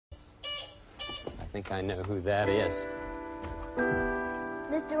think I know who that is.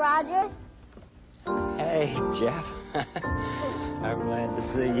 Mr. Rogers? Hey, Jeff. I'm glad to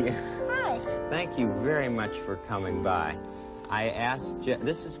see you. Hi. Thank you very much for coming by. I asked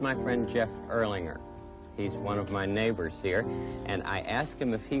this is my friend Jeff Erlinger. He's one of my neighbors here, and I asked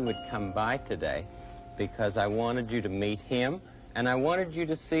him if he would come by today because I wanted you to meet him, and I wanted you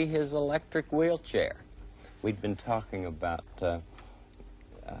to see his electric wheelchair. We'd been talking about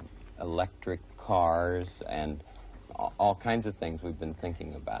electric cars and all kinds of things we've been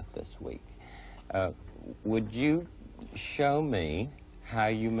thinking about this week. Would you show me how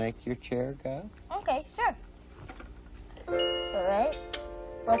you make your chair go? Okay, sure. All right.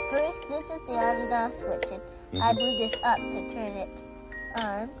 Well, first, this is the on and off switch. And I move this up to turn it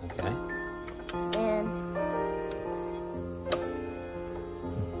on. Okay. And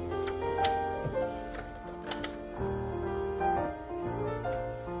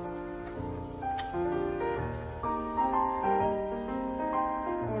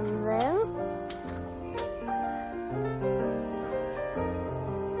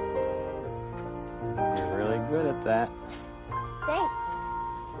You're really good at that. thanks.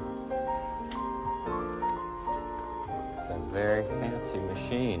 It's a very fancy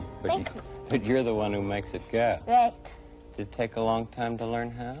machine, Thank you. but you're the one who makes it go. Right. Did it take a long time to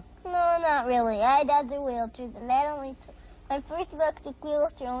learn how? No, not really. I had other wheelchairs, and that only took... My first electric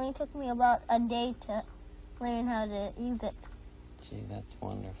wheelchair only took me about a day to learn how to use it. Gee, that's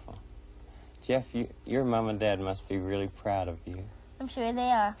wonderful. Jeff, your mom and dad must be really proud of you. I'm sure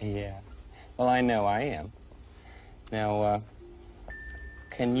they are. Yeah. Well, I know I am. Now,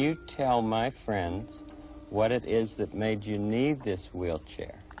 can you tell my friends what it is that made you need this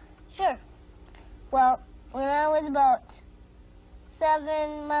wheelchair? Sure. Well, when I was about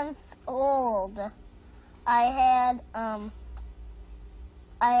 7 months old, I had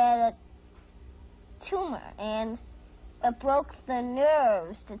a tumor, and it broke the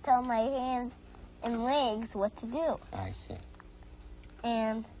nerves to tell my hands and legs what to do. I see.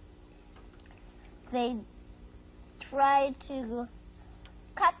 And they tried to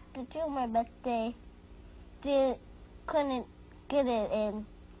cut the tumor, but they couldn't get it, and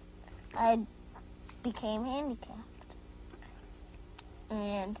I became handicapped.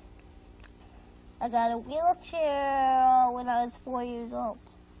 And I got a wheelchair when I was 4 years old.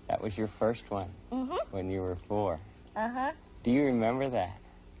 That was your first one when you were 4. Uh-huh. Do you remember that?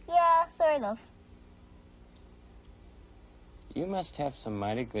 Yeah, sort of. You must have some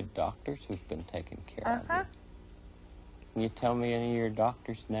mighty good doctors who've been taking care of you. Can you tell me any of your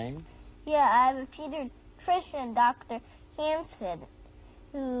doctor's names? Yeah, I have a pediatrician, Dr. Hansen,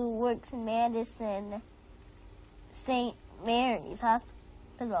 who works in Madison St. Mary's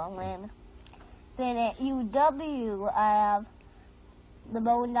Hospital. And then at UW, I have the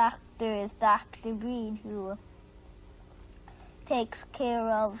bone doctor is Dr. Breed, who takes care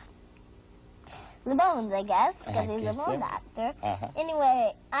of the bones, I guess, because he's a bone doctor.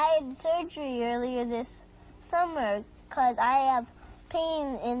 Anyway, I had surgery earlier this summer because I have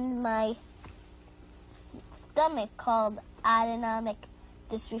pain in my stomach called autonomic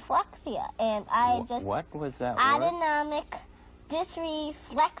dysreflexia, and I just... What was that word? Autonomic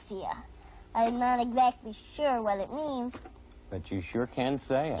dysreflexia. I'm not exactly sure what it means. But you sure can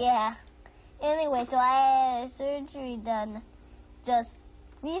say it. Yeah. Anyway, so I had a surgery done just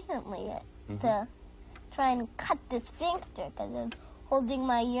recently to try and cut this sphincter because I'm holding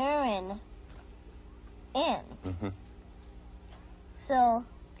my urine in. So,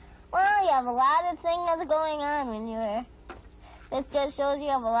 well, you have a lot of things going on when you're... This just shows you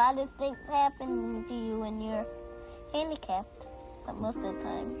have a lot of things happen to you when you're handicapped, most of the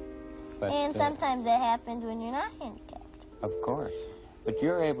time. But, and sometimes it happens when you're not handicapped. Of course. But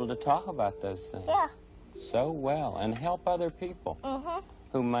you're able to talk about those things. Yeah. So well, and help other people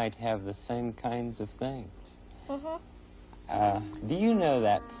who might have the same kinds of things. Do you know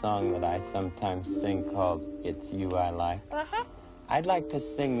that song that I sometimes sing called It's You I Like? I'd like to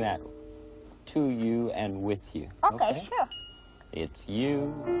sing that to you and with you. Okay, sure. It's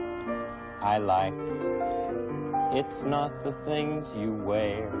you I like. It's not the things you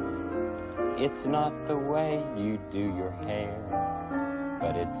wear. It's not the way you do your hair.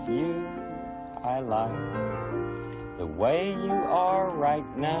 But it's you I like. The way you are right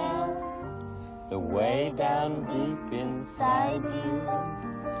now. The way down deep inside you.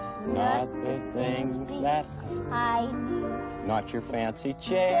 Not the things that hide you. Not your fancy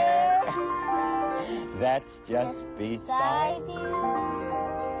chair. That's just beside you.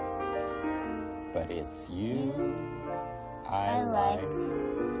 But it's you I like.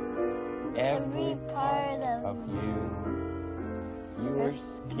 Every part of you. Your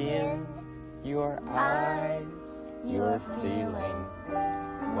skin, your eyes, your feelings,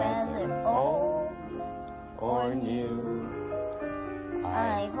 whether old or new.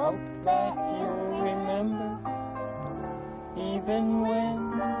 I hope that you'll remember, even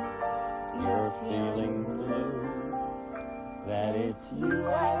when you're feeling blue, that it's you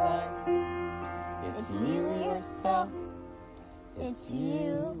I like, it's you yourself, it's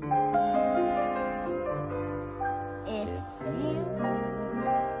you, it's you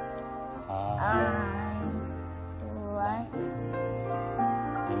I like.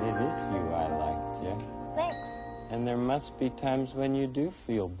 And it is you I like, Jeff. Thanks. And there must be times when you do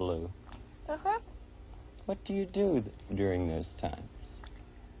feel blue. Uh-huh. What do you do during those times?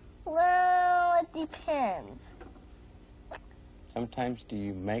 Well, it depends. Sometimes do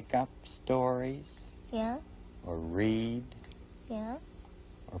you make up stories? Yeah. Or read? Yeah.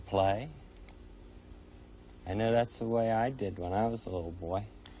 Or play? I know that's the way I did when I was a little boy.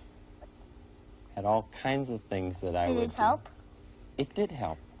 Had all kinds of things that I would do. Did it help? It did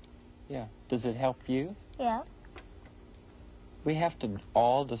help, yeah. Does it help you? Yeah. We have to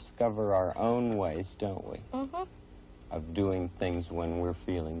all discover our own ways, don't we? Mm-hmm. Of doing things when we're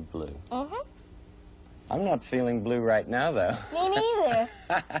feeling blue. Mm-hmm. I'm not feeling blue right now, though. Me neither.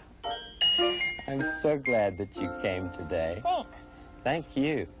 I'm so glad that you came today. Thanks. Thank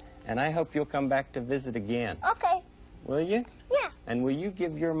you. And I hope you'll come back to visit again. Okay. Will you? Yeah. And will you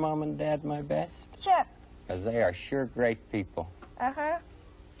give your mom and dad my best? Sure. Because they are sure great people. Uh-huh.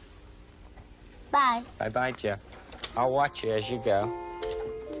 Bye. Bye-bye, Jeff. I'll watch you as you go.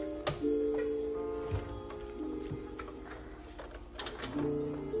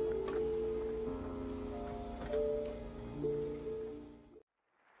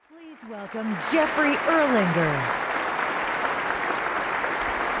 Please welcome Jeffrey Erlanger.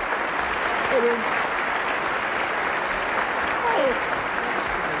 It is quite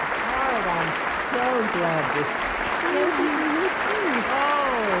hard. I'm so glad to see you.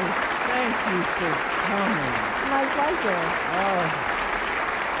 Oh, thank you for coming. My pleasure. Oh,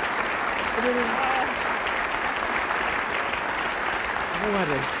 it is. What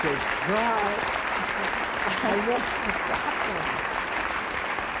a surprise!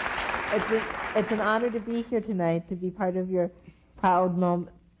 It's an honor to be here tonight, to be part of your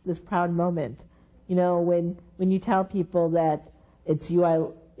this proud moment. You know, when you tell people that it's you I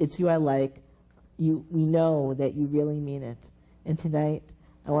like, we know that you really mean it. And tonight,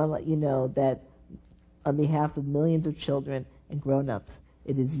 I want to let you know that on behalf of millions of children and grown-ups,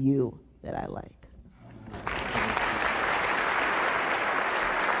 it is you that I like.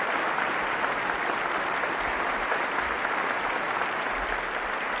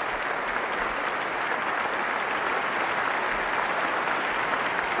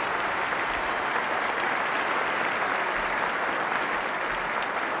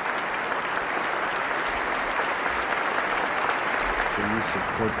 Will you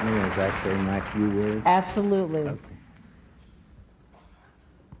support me as I say my few words? Absolutely. Okay.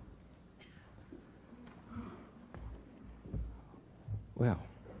 Well,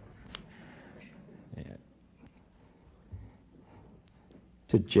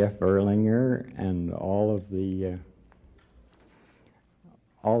 to Jeff Erlanger and all of the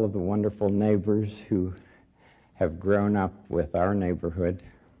wonderful neighbors who have grown up with our neighborhood,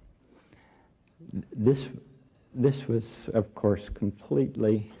 this was, of course,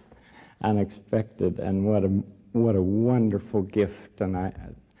 completely unexpected, and what a wonderful gift, and I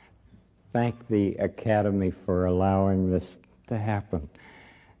thank the Academy for allowing this to happen.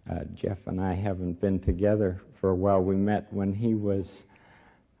 Jeff and I haven't been together for a while. We met when he was,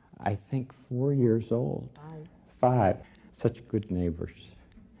 I think, 4 years old. Five. Such good neighbors.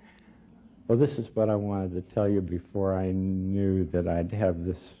 Well, this is what I wanted to tell you before I knew that I'd have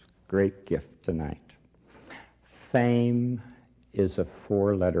this great gift tonight. Fame is a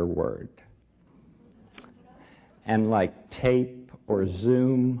four-letter word. And like tape or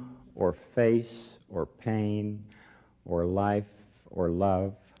Zoom or face or pain or life or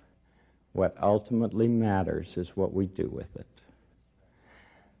love, what ultimately matters is what we do with it.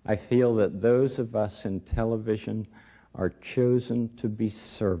 I feel that those of us in television are chosen to be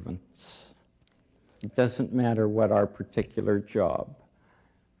servants. It doesn't matter what our particular job.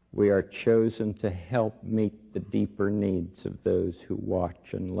 We are chosen to help meet the deeper needs of those who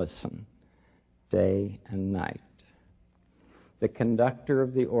watch and listen, day and night. The conductor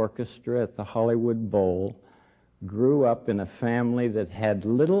of the orchestra at the Hollywood Bowl grew up in a family that had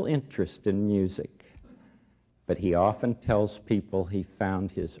little interest in music, but he often tells people he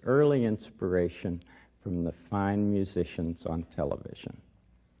found his early inspiration from the fine musicians on television.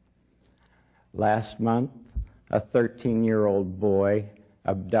 Last month, a 13-year-old boy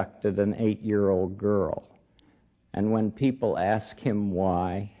abducted an 8-year-old girl. And when people ask him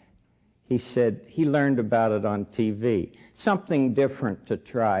why, he said he learned about it on TV. Something different to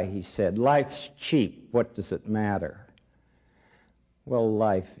try, he said. Life's cheap. What does it matter? Well,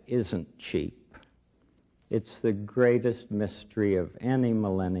 life isn't cheap. It's the greatest mystery of any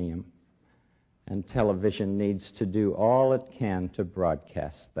millennium, and television needs to do all it can to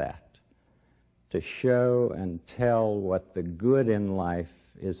broadcast that, to show and tell what the good in life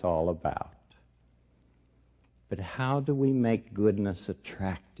is all about. But how do we make goodness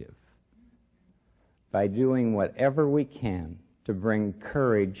attractive? By doing whatever we can to bring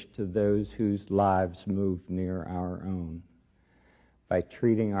courage to those whose lives move near our own, by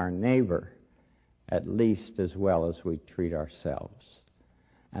treating our neighbor at least as well as we treat ourselves,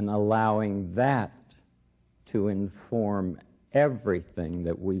 and allowing that to inform everything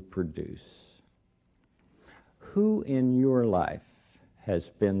that we produce. Who in your life has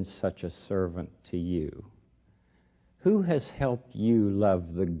been such a servant to you? Who has helped you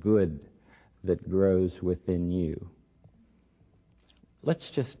love the good that grows within you? Let's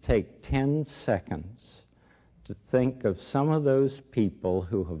just take 10 seconds to think of some of those people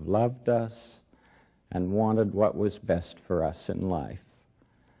who have loved us and wanted what was best for us in life.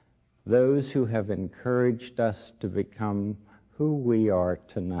 Those who have encouraged us to become who we are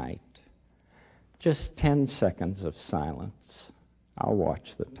tonight. Just 10 seconds of silence. I'll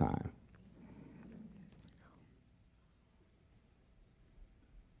watch the time.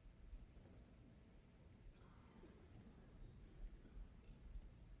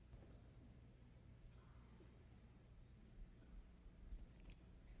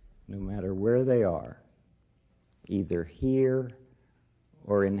 No matter where they are, either here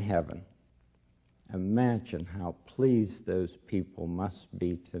or in heaven, imagine how pleased those people must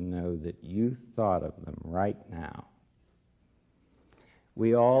be to know that you thought of them right now.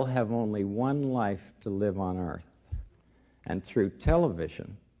 We all have only one life to live on earth, and through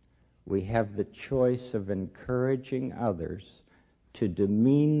television, we have the choice of encouraging others to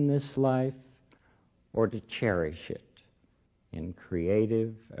demean this life or to cherish it in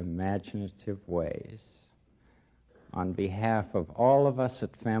creative, imaginative ways. On behalf of all of us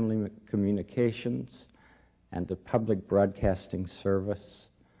at Family Communications and the Public Broadcasting Service,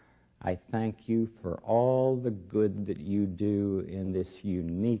 I thank you for all the good that you do in this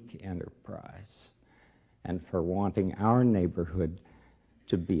unique enterprise and for wanting our neighborhood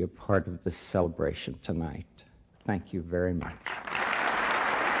to be a part of this celebration tonight. Thank you very much.